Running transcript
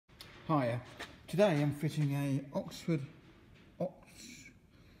Hiya. Today I'm fitting a Oxford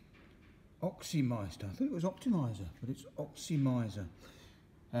Oxymizer. I thought it was Optimizer, but it's Oxymizer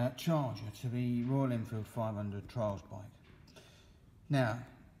charger to the Royal Enfield 500 Trials bike. Now,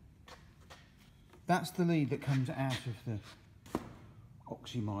 that's the lead that comes out of the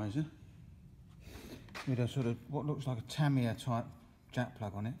Oxymizer with a sort of what looks like a Tamiya type jack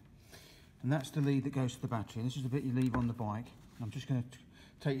plug on it, and that's the lead that goes to the battery. And this is the bit you leave on the bike. I'm just going to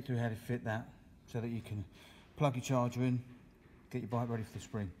take you through how to fit that so that you can plug your charger in, get your bike ready for the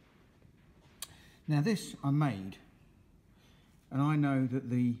spring. Now this I made, and I know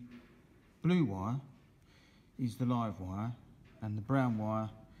that the blue wire is the live wire and the brown wire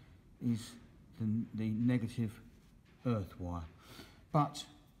is the negative earth wire, but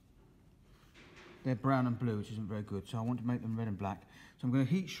they're brown and blue, which isn't very good, so I want to make them red and black. So I'm going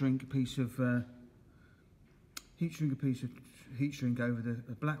to heat shrink a piece of heat shrink over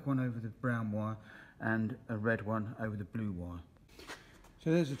a black one over the brown wire and a red one over the blue wire.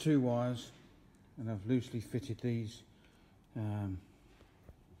 So there's the two wires, and I've loosely fitted these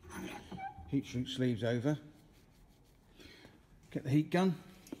heat shrink sleeves over. Get the heat gun.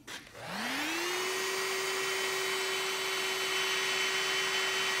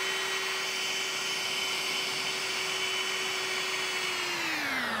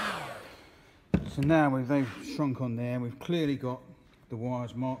 So now they've shrunk on there, we've clearly got the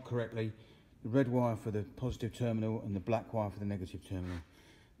wires marked correctly, the red wire for the positive terminal and the black wire for the negative terminal.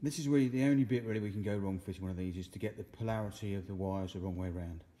 This is really the only bit really we can go wrong fitting one of these, is to get the polarity of the wires the wrong way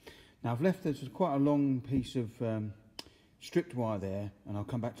around. Now I've left there's quite a long piece of stripped wire there, and I'll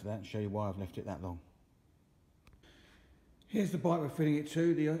come back to that and show you why I've left it that long. Here's the bike we're fitting it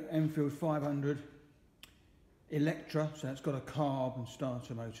to, the Enfield 500 Electra, so it's got a carb and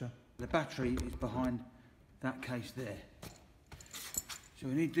starter motor. The battery is behind that case there. So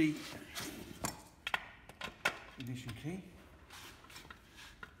we need the ignition key.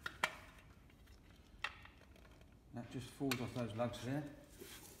 That just falls off those lugs there.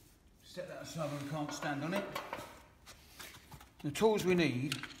 Set that aside when we can't stand on it. The tools we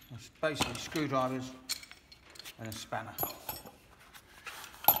need are basically screwdrivers and a spanner.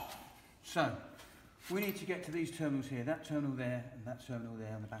 So we need to get to these terminals here, that terminal there and that terminal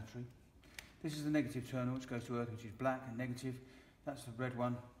there on the battery. This is the negative terminal, which goes to earth, which is black and negative. That's the red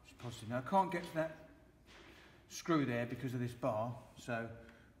one, which is positive. Now I can't get to that screw there because of this bar, so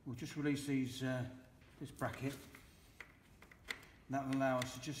we'll just release these this bracket. And that will allow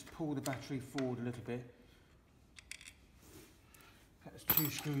us to just pull the battery forward a little bit. There's two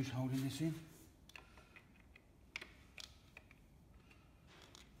screws holding this in.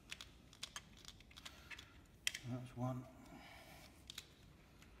 That's one.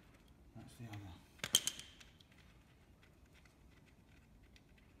 That's the other.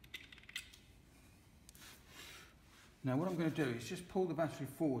 Now what I'm going to do is just pull the battery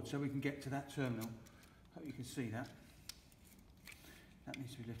forward so we can get to that terminal. Hope you can see that. That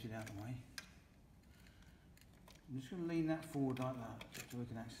needs to be lifted out of the way. I'm just going to lean that forward like that so we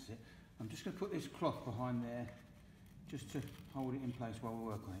can access it. I'm just going to put this cloth behind there just to hold it in place while we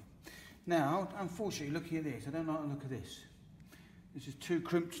work on it. Now, unfortunately, looking at this, I don't like the look of this. This is two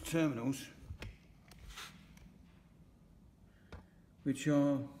crimped terminals which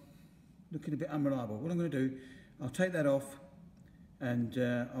are looking a bit unreliable. What I'm going to do, I'll take that off and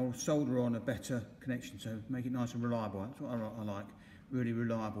I'll solder on a better connection, so make it nice and reliable. That's what I like, really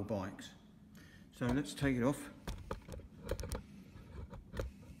reliable bikes. So let's take it off.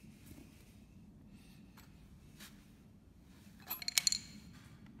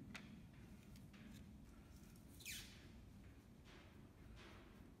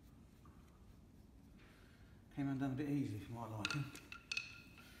 Came undone a bit easy if you might like it.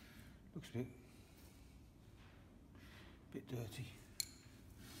 Looks a bit dirty.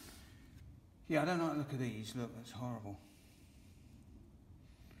 Yeah, I don't like the look of these. Look, that's horrible.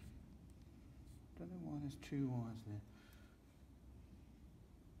 Don't know why there's two wires there.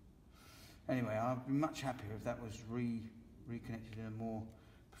 Anyway, I'd be much happier if that was reconnected in a more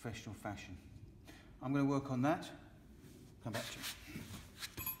professional fashion. I'm going to work on that. Come back to you.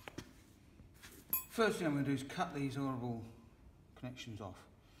 First thing I'm going to do is cut these horrible connections off.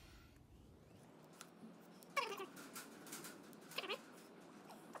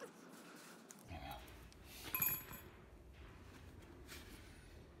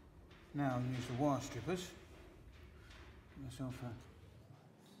 Now I'll use the wire strippers. Get myself a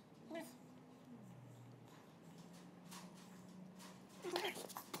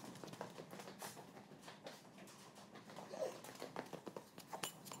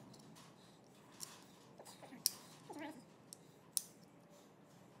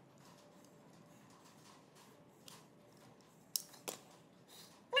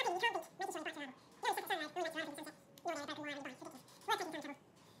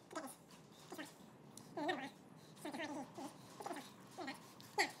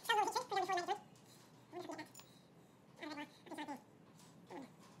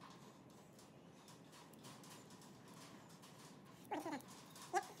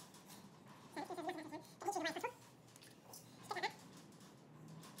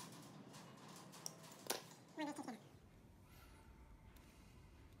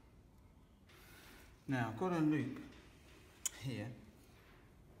Now I've got a loop here.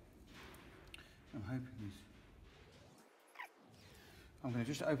 I'm hoping this. I'm going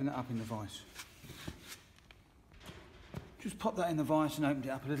to just open that up in the vise. Just pop that in the vise and open it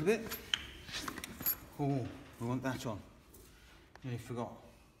up a little bit. Oh, we want that on. Nearly forgot.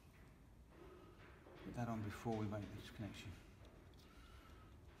 Put that on before we make this connection.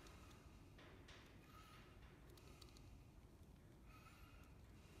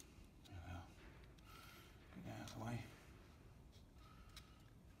 There we are. Get that out of the way.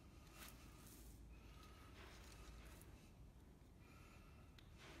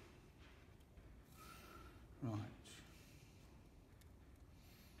 Right.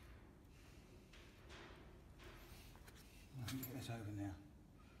 I think get this over now.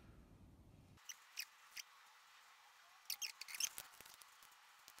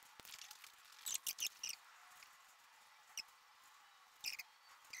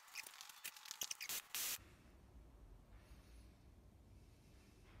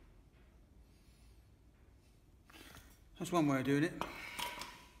 That's one way of doing it.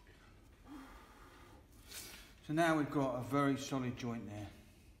 So now we've got a very solid joint there.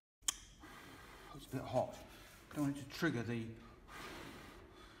 It's a bit hot. Don't want it to trigger the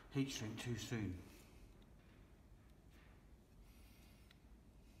heat shrink too soon.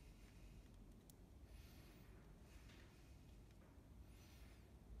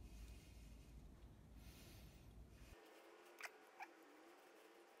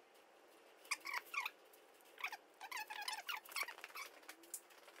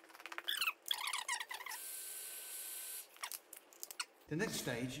 The next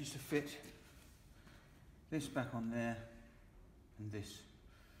stage is to fit this back on there and this.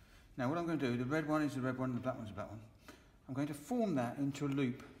 Now what I'm going to do, the red one is the red one and the black one's the black one. I'm going to form that into a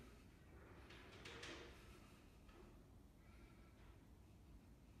loop.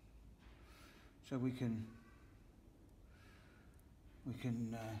 So we can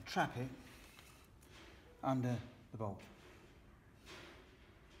trap it under the bolt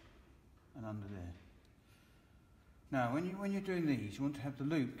and under there. Now, when you're doing these, you want to have the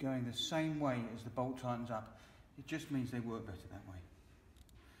loop going the same way as the bolt tightens up. It just means they work better that way.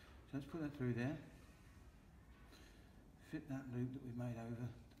 So let's put that through there. Fit that loop that we've made over the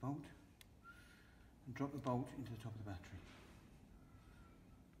bolt and drop the bolt into the top of the battery.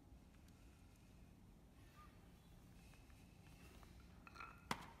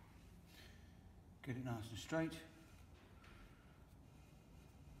 Get it nice and straight.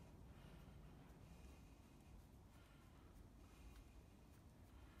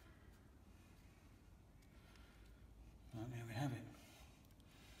 Right, there we have it.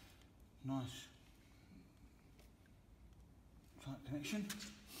 Nice tight connection.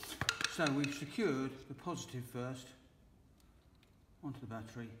 So we've secured the positive first onto the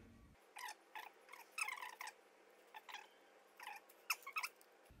battery.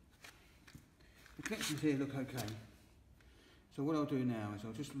 The connections here look okay. So what I'll do now is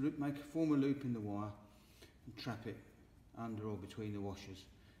I'll just form a loop in the wire and trap it under or between the washers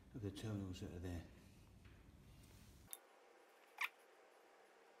of the terminals that are there.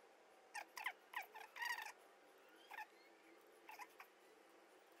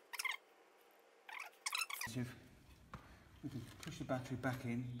 We can push the battery back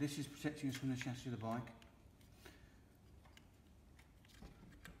in. This is protecting us from the chassis of the bike.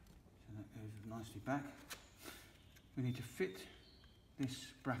 So that goes nicely back. We need to fit this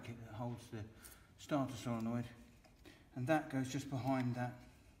bracket that holds the starter solenoid, and that goes just behind that.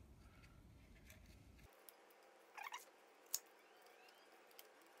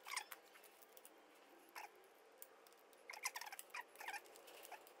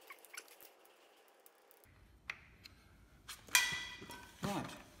 Right,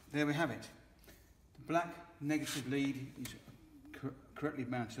 there we have it. The black negative lead is correctly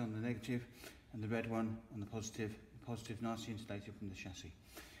mounted on the negative, and the red one on the positive nicely insulated from the chassis.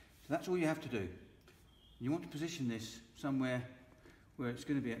 So that's all you have to do. You want to position this somewhere where it's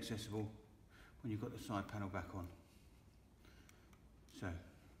going to be accessible when you've got the side panel back on. So,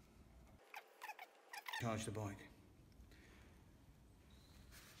 charge the bike.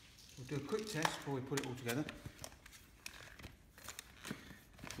 We'll do a quick test before we put it all together.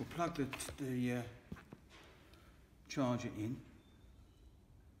 We'll plug the charger in.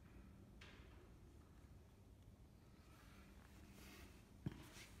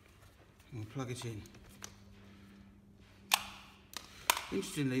 We'll plug it in.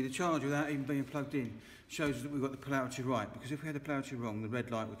 Interestingly, the charger, without even being plugged in, shows us that we've got the polarity right, because if we had the polarity wrong, the red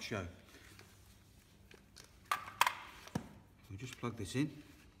light would show. We'll just plug this in.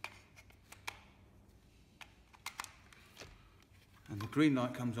 And the green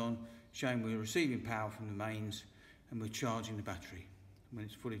light comes on showing we're receiving power from the mains and we're charging the battery. When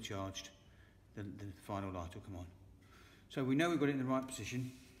it's fully charged, the final light will come on. So we know we've got it in the right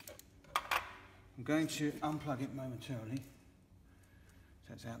position. I'm going to unplug it momentarily, so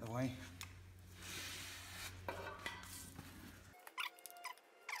that's out of the way.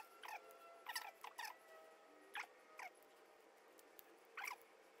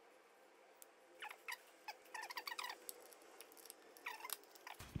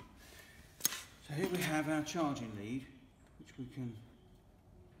 So here we have our charging lead, which we can...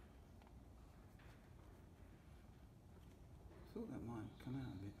 I thought that might come out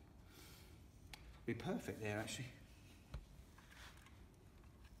a bit. Be perfect there actually.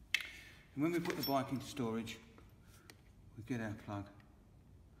 And when we put the bike into storage, we get our plug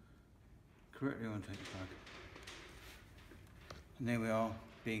correctly on, take the plug, and there we are,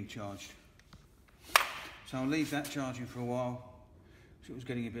 being charged. So I'll leave that charging for a while because it was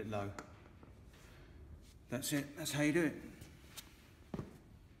getting a bit low. That's it, that's how you do it.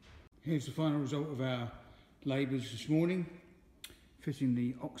 Here's the final result of our labours this morning. Fitting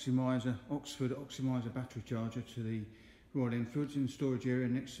the Oxford Oxymiser battery charger to the Royal Enfield in the storage area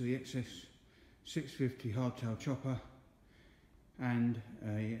next to the XS 650 hardtail chopper and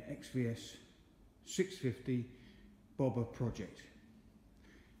a XVS 650 bobber project.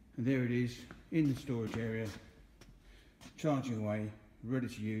 And there it is in the storage area, charging away, ready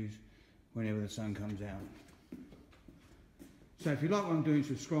to use whenever the sun comes out. So if you like what I'm doing,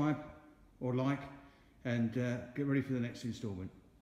 subscribe or like, and get ready for the next instalment.